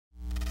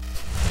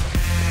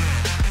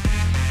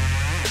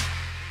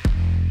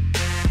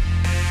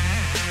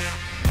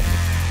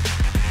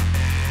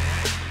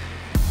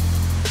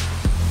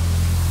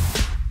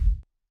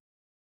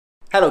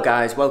Hello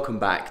guys, welcome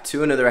back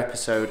to another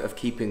episode of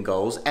Keeping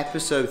Goals,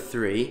 episode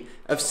 3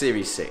 of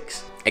series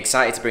 6.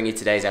 Excited to bring you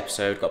today's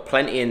episode, got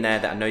plenty in there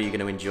that I know you're going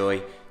to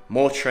enjoy.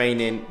 More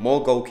training,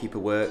 more goalkeeper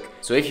work.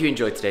 So if you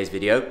enjoyed today's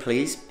video,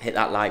 please hit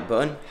that like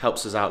button,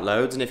 helps us out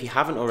loads. And if you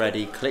haven't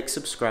already, click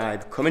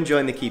subscribe, come and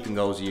join the Keeping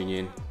Goals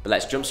Union. But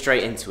let's jump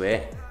straight into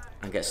it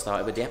and get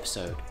started with the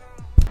episode.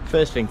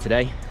 First thing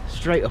today,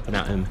 straight up and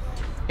at 'em,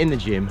 in the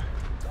gym,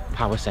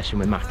 power session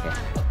with Mackie.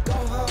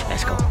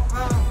 Let's go.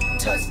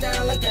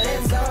 Touchdown like the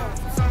end zone.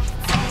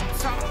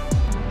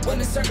 When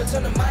the circle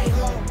turn to my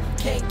home,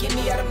 can't get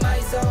me out of my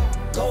zone.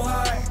 Go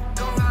hard,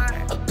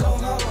 or go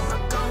home.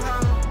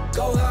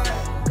 Go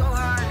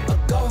hard, or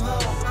go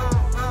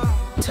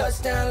home.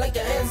 Touchdown like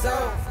the end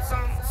zone.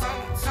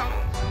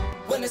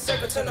 When the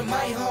circle turn to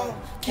my home,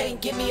 can't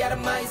get me out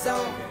of my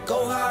zone.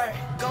 Go hard,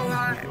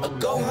 or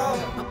go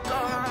home.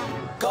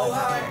 Go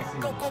hard,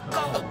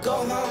 or go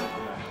home.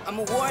 I'm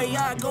a warrior,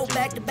 I go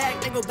back to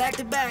back, they go back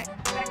to back.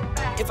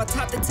 If I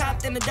top the top,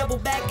 then a double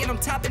back, and I'm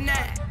topping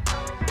that.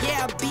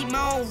 Yeah, I beat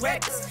my own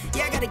records.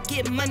 Yeah, I gotta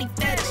get money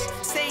fetish.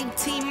 Same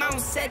team, I don't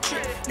set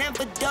trip.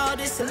 Never dull,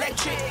 this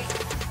electric.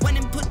 Went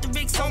and put the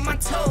Ricks on my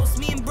toes.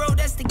 Me and bro,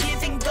 that's the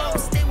give and go.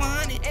 Stay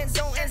 100, end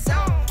zone, end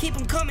zone. Keep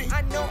them coming.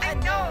 I know. I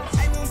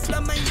won't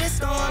flood my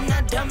wrist, no, I'm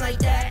not dumb like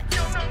that.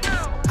 No.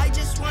 I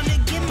just wanna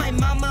give my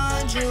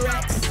mama 100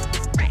 racks.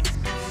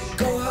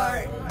 Go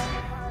hard,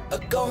 or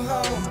go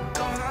home.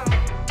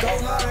 Go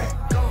hard,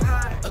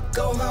 or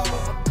go home.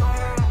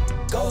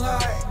 Go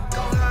hard,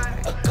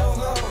 or go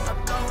home.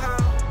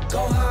 Go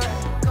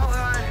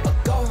hard, or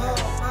go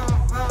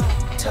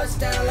home.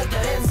 Touchdown like the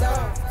end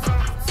zone.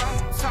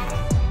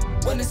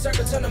 When the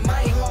circle turn to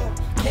my home,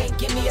 can't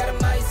get me out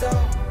of my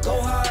zone.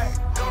 Go hard,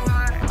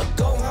 or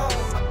go home.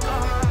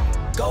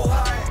 Go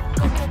hard,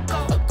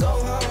 or go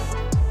home.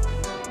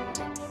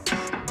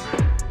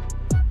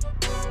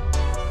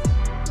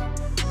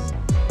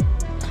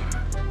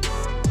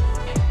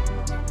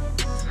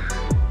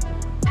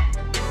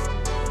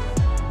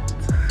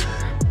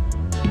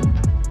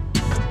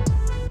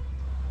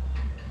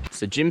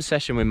 So gym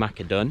session with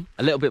Mackie done.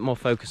 A little bit more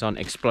focus on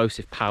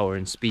explosive power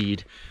and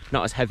speed.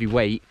 Not as heavy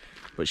weight,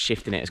 but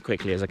shifting it as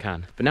quickly as I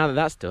can. But now that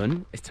that's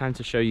done, it's time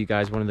to show you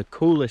guys one of the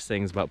coolest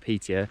things about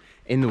Piteå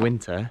in the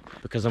winter,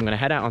 because I'm gonna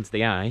head out onto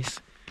the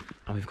ice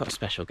and we've got a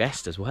special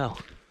guest as well.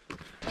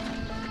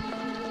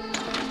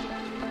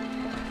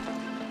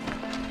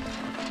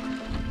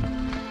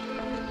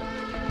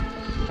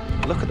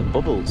 Look at the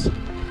bubbles.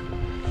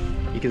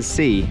 You can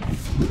see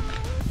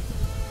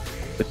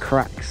the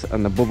cracks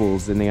and the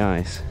bubbles in the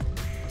ice.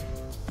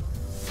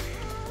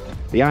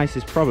 The ice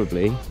is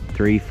probably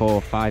 3,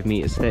 4, 5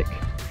 meters thick.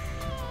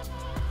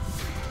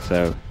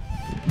 So,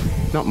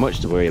 not much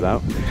to worry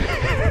about.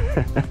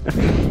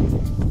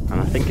 And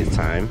I think it's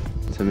time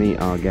to meet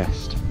our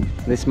guest.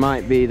 This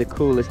might be the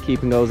coolest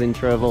Keeping Goals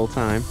intro of all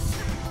time.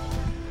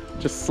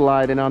 Just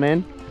sliding on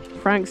in.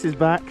 Franks is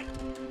back.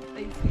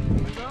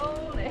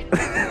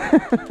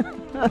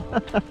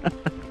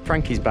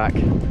 Frankie's back.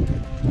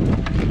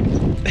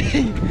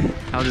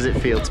 How does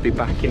it feel to be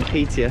back in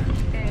Piteå?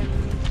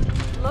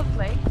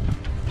 Lovely.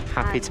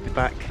 Happy to be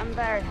back. I'm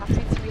very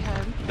happy to be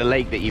home. The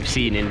lake that you've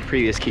seen in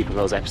previous Keeping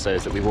Goals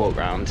episodes that we walked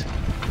around,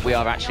 we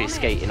are actually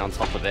skating on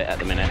top of it at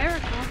the minute.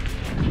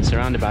 Miracle.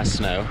 Surrounded by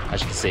snow, as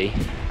you can see,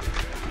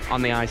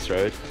 on the ice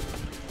road.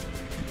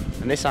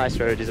 And this ice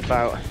road is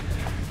about,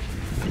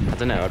 I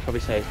don't know, I'd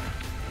probably say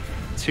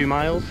 2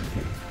 miles.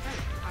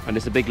 And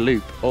it's a big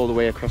loop all the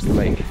way across the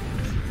lake.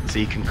 So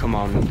you can come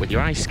on with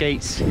your ice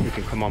skates, you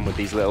can come on with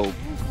these little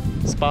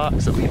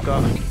sparks that we've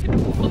got,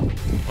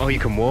 or you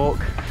can walk.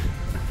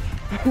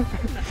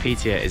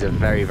 Piteå is a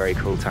very, very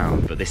cool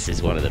town, but this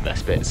is one of the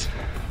best bits.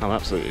 I'm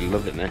absolutely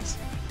loving this.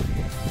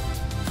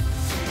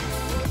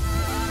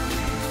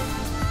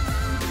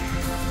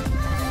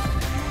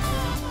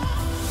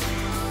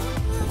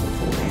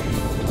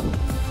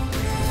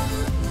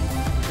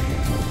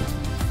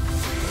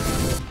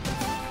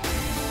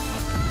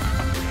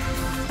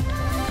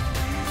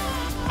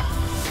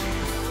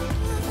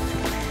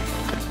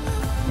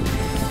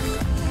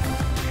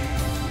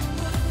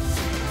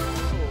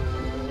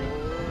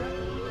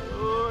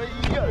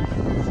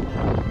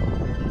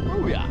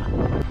 Oh yeah.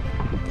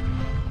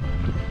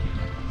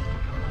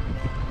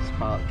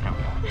 Spark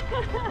camera.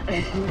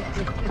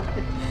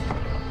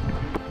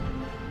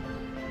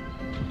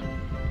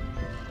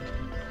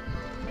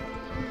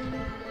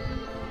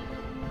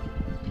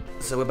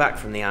 So we're back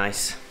from the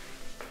ice.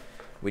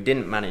 We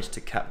didn't manage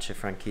to capture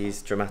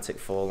Frankie's dramatic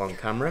fall on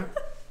camera,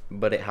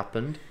 but it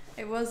happened.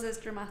 It was as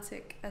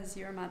dramatic as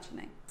you're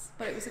imagining,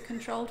 but it was a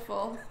controlled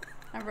fall.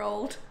 I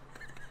rolled.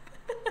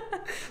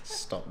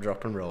 Stop,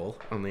 drop and roll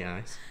on the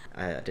ice.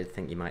 I did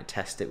think you might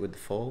test it with the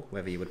fall,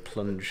 whether you would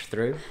plunge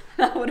through.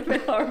 That would have been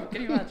horrible,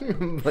 can you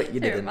imagine? But you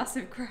They're a didn't.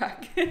 massive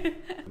crack. We're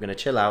going to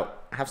chill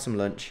out, have some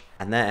lunch,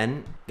 and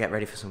then get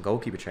ready for some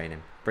goalkeeper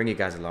training. Bring you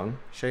guys along,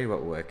 show you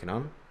what we're working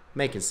on,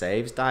 making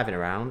saves, diving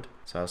around.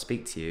 So I'll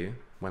speak to you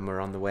when we're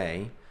on the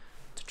way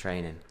to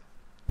training.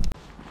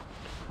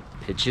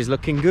 Pitch is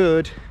looking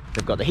good.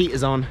 They've got the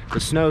heaters on,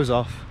 the snow's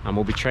off, and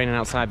we'll be training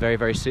outside very,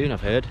 very soon,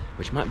 I've heard,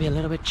 which might be a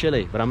little bit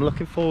chilly, but I'm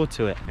looking forward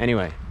to it.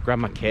 Anyway, grab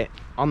my kit,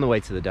 on the way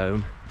to the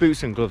dome,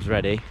 boots and gloves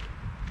ready.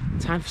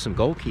 Time for some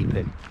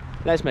goalkeeping.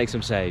 Let's make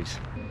some saves.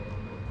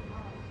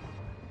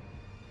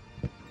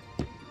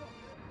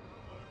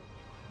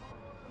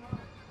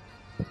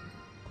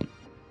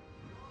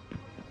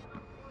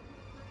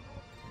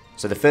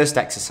 So the first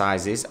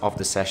exercises of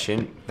the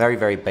session, very,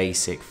 very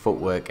basic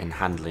footwork and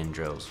handling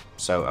drills.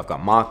 So I've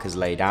got markers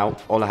laid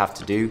out. All I have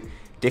to do,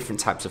 different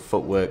types of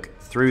footwork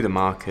through the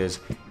markers,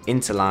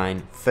 into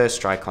line, first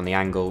strike on the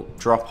angle,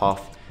 drop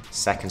off,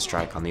 second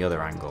strike on the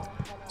other angle.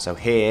 So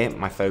here,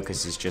 my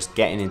focus is just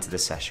getting into the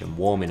session,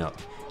 warming up,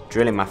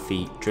 drilling my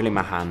feet, drilling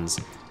my hands.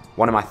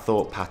 One of my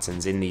thought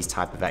patterns in these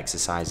type of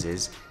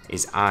exercises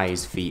is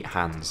eyes, feet,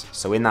 hands.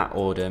 So in that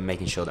order,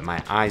 making sure that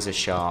my eyes are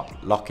sharp,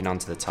 locking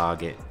onto the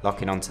target,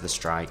 locking onto the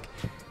strike,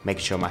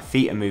 making sure my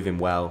feet are moving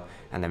well,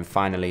 and then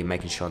finally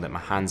making sure that my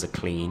hands are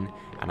clean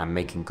and I'm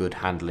making good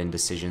handling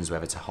decisions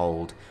whether to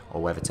hold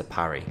or whether to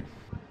parry.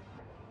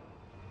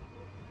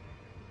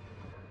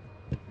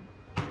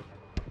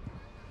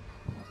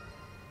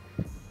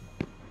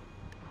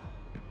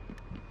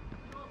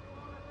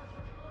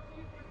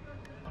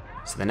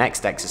 So the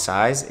next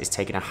exercise is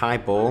taking a high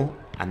ball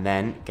and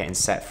then getting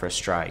set for a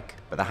strike.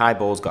 But the high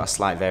ball's got a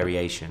slight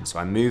variation. So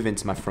I move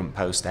into my front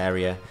post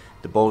area,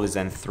 the ball is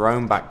then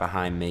thrown back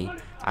behind me,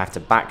 I have to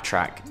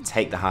backtrack,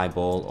 take the high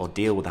ball or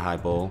deal with the high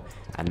ball,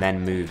 and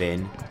then move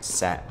in,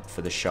 set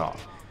for the shot.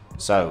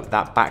 So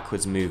that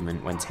backwards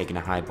movement when taking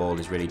a high ball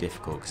is really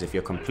difficult, because if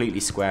you're completely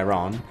square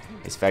on,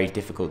 it's very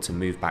difficult to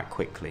move back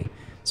quickly.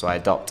 So I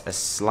adopt a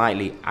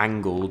slightly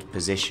angled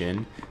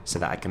position so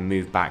that I can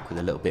move back with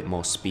a little bit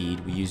more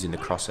speed using the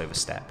crossover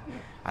step.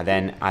 I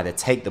then either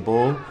take the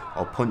ball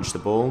or punch the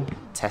ball,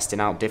 testing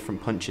out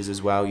different punches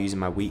as well using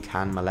my weak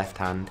hand, my left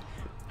hand,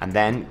 and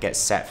then get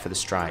set for the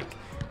strike.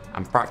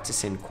 I'm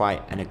practicing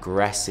quite an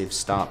aggressive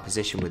start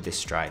position with this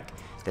strike.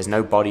 There's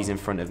no bodies in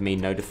front of me,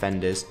 no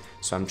defenders,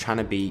 so I'm trying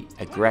to be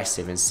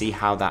aggressive and see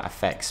how that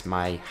affects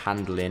my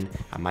handling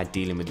and my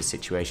dealing with the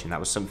situation. That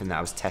was something that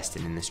I was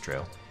testing in this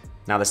drill.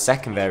 Now the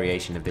second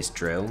variation of this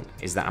drill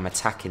is that I'm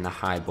attacking the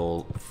high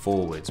ball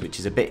forwards, which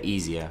is a bit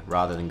easier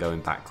rather than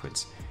going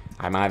backwards.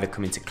 I'm either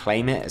coming to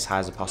claim it as high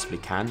as I possibly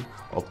can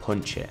or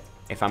punch it.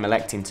 If I'm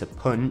electing to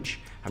punch,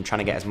 I'm trying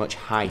to get as much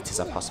height as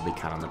I possibly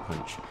can on the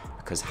punch,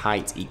 because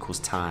height equals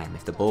time.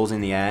 If the ball's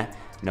in the air,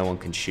 no one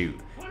can shoot.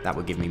 That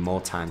would give me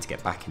more time to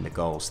get back in the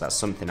goal, so that's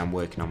something I'm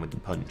working on with the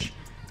punch.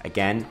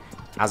 Again,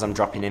 as I'm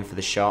dropping in for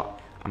the shot,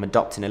 I'm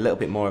adopting a little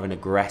bit more of an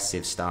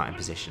aggressive starting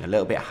position, a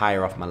little bit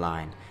higher off my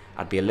line.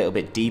 I'd be a little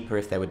bit deeper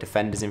if there were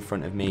defenders in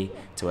front of me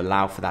to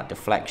allow for that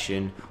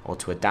deflection or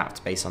to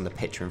adapt based on the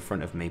picture in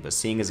front of me. But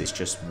seeing as it's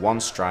just one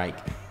strike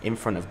in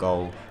front of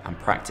goal, I'm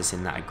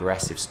practicing that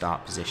aggressive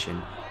start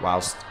position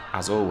whilst,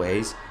 as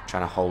always,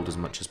 trying to hold as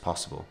much as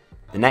possible.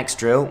 The next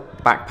drill,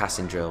 back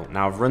passing drill.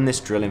 Now I've run this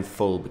drill in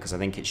full because I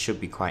think it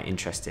should be quite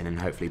interesting and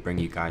hopefully bring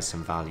you guys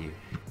some value.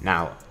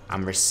 Now,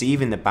 I'm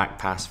receiving the back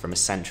pass from a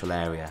central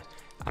area.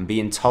 I'm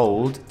being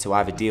told to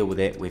either deal with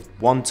it with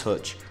one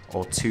touch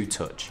or two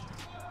touch.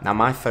 Now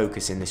my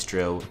focus in this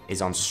drill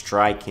is on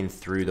striking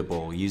through the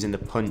ball, using the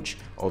punch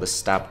or the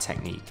stab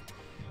technique.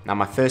 Now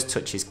my first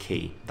touch is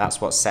key, that's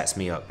what sets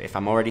me up. If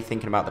I'm already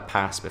thinking about the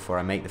pass before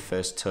I make the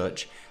first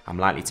touch, I'm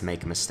likely to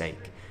make a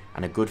mistake.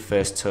 And a good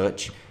first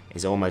touch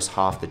is almost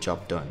half the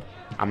job done.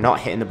 I'm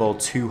not hitting the ball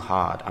too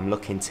hard, I'm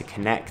looking to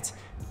connect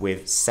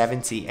with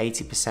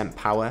 70–80%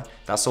 power,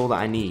 that's all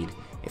that I need.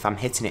 If I'm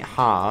hitting it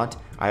hard,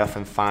 I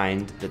often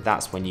find that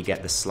that's when you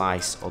get the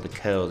slice or the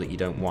curl that you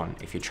don't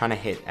want. If you're trying to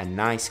hit a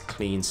nice,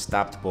 clean,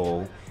 stabbed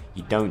ball,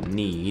 you don't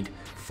need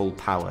full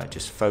power,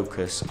 just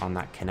focus on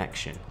that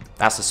connection.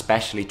 That's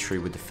especially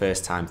true with the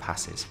first time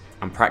passes.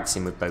 I'm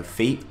practicing with both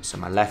feet, so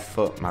my left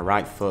foot, my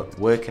right foot,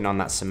 working on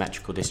that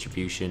symmetrical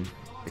distribution,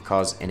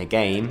 because in a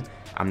game,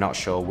 I'm not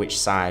sure which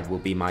side will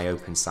be my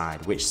open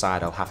side, which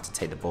side I'll have to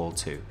take the ball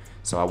to.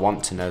 So I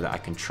want to know that I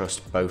can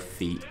trust both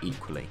feet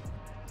equally.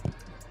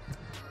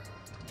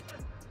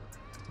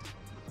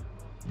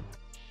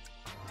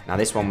 Now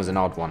this one was an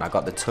odd one. I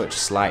got the touch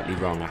slightly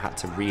wrong. I had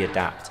to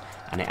readapt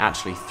and it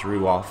actually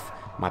threw off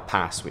my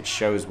pass, which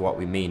shows what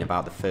we mean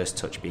about the first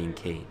touch being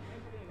key.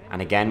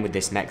 And again with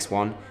this next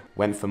one,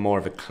 went for more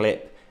of a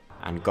clip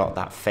and got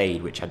that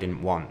fade, which I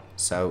didn't want.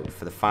 So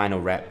for the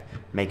final rep,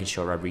 making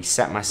sure I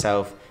reset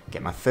myself,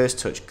 get my first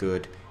touch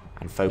good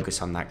and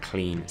focus on that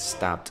clean,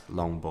 stabbed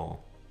long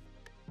ball.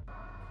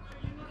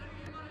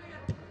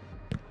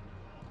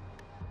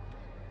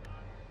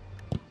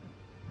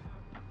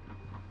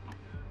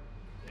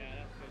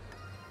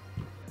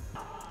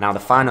 Now the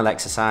final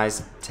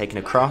exercise, taking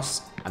a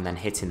cross and then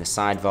hitting the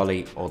side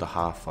volley or the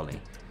half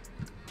volley.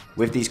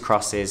 With these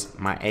crosses,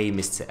 my aim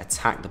is to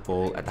attack the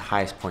ball at the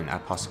highest point that I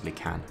possibly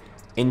can.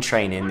 In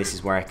training, this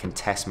is where I can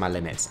test my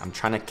limits. I'm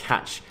trying to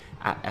catch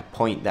at a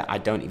point that I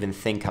don't even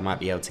think I might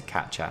be able to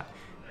catch at.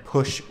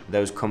 Push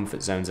those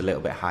comfort zones a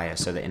little bit higher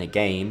so that in a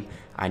game,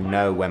 I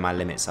know where my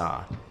limits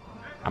are.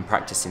 I'm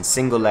practicing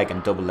single leg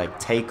and double leg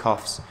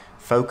takeoffs,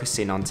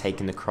 focusing on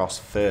taking the cross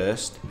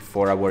first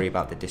before I worry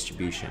about the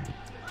distribution.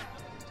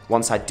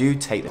 Once I do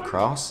take the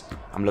cross,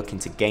 I'm looking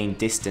to gain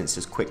distance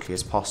as quickly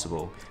as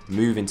possible,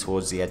 moving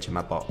towards the edge of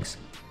my box.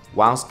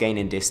 Whilst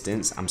gaining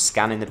distance, I'm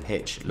scanning the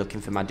pitch,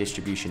 looking for my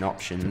distribution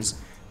options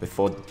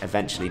before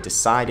eventually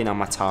deciding on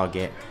my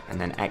target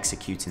and then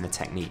executing the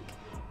technique.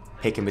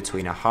 Picking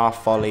between a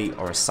half volley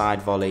or a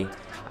side volley,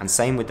 and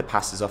same with the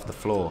passes off the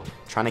floor,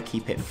 trying to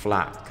keep it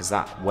flat because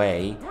that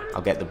way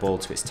I'll get the ball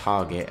to its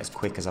target as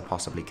quick as I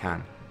possibly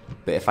can.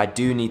 But if I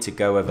do need to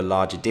go over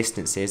larger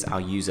distances, I'll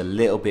use a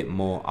little bit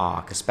more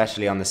arc,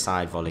 especially on the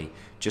side volley,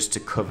 just to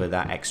cover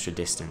that extra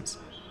distance.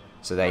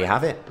 So there you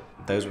have it.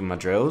 Those were my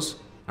drills,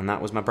 and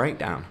that was my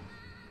breakdown.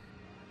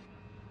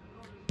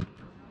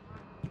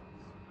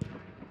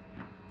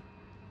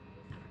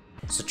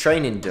 So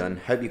training done,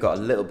 hope you got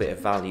a little bit of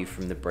value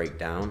from the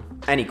breakdown.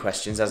 Any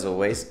questions, as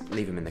always,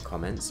 leave them in the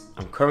comments.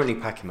 I'm currently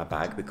packing my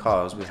bag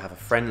because we have a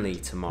friendly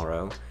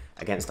tomorrow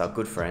against our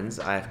good friends,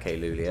 IFK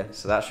Luleå,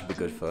 so that should be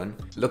good fun.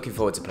 Looking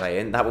forward to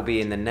playing. That will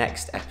be in the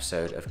next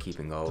episode of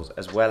Keeping Goals,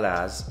 as well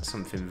as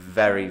something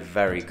very,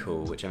 very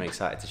cool, which I'm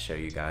excited to show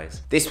you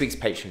guys. This week's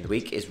patron of the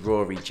week is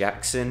Rory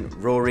Jackson.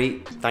 Rory,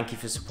 thank you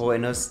for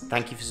supporting us.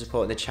 Thank you for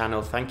supporting the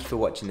channel. Thank you for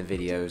watching the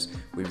videos.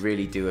 We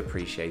really do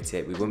appreciate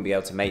it. We wouldn't be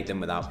able to make them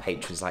without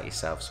patrons like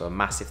yourself, so a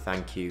massive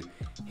thank you.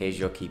 Here's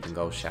your Keeping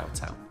Goals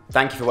shout out.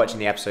 Thank you for watching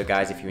the episode,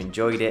 guys. If you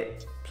enjoyed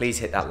it, please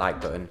hit that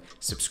like button,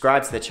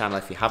 subscribe to the channel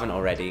if you haven't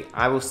already.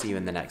 I will see you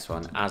in the next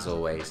one, as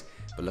always.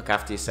 But look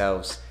after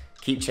yourselves,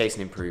 keep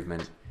chasing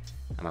improvement,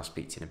 and I'll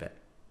speak to you in a bit.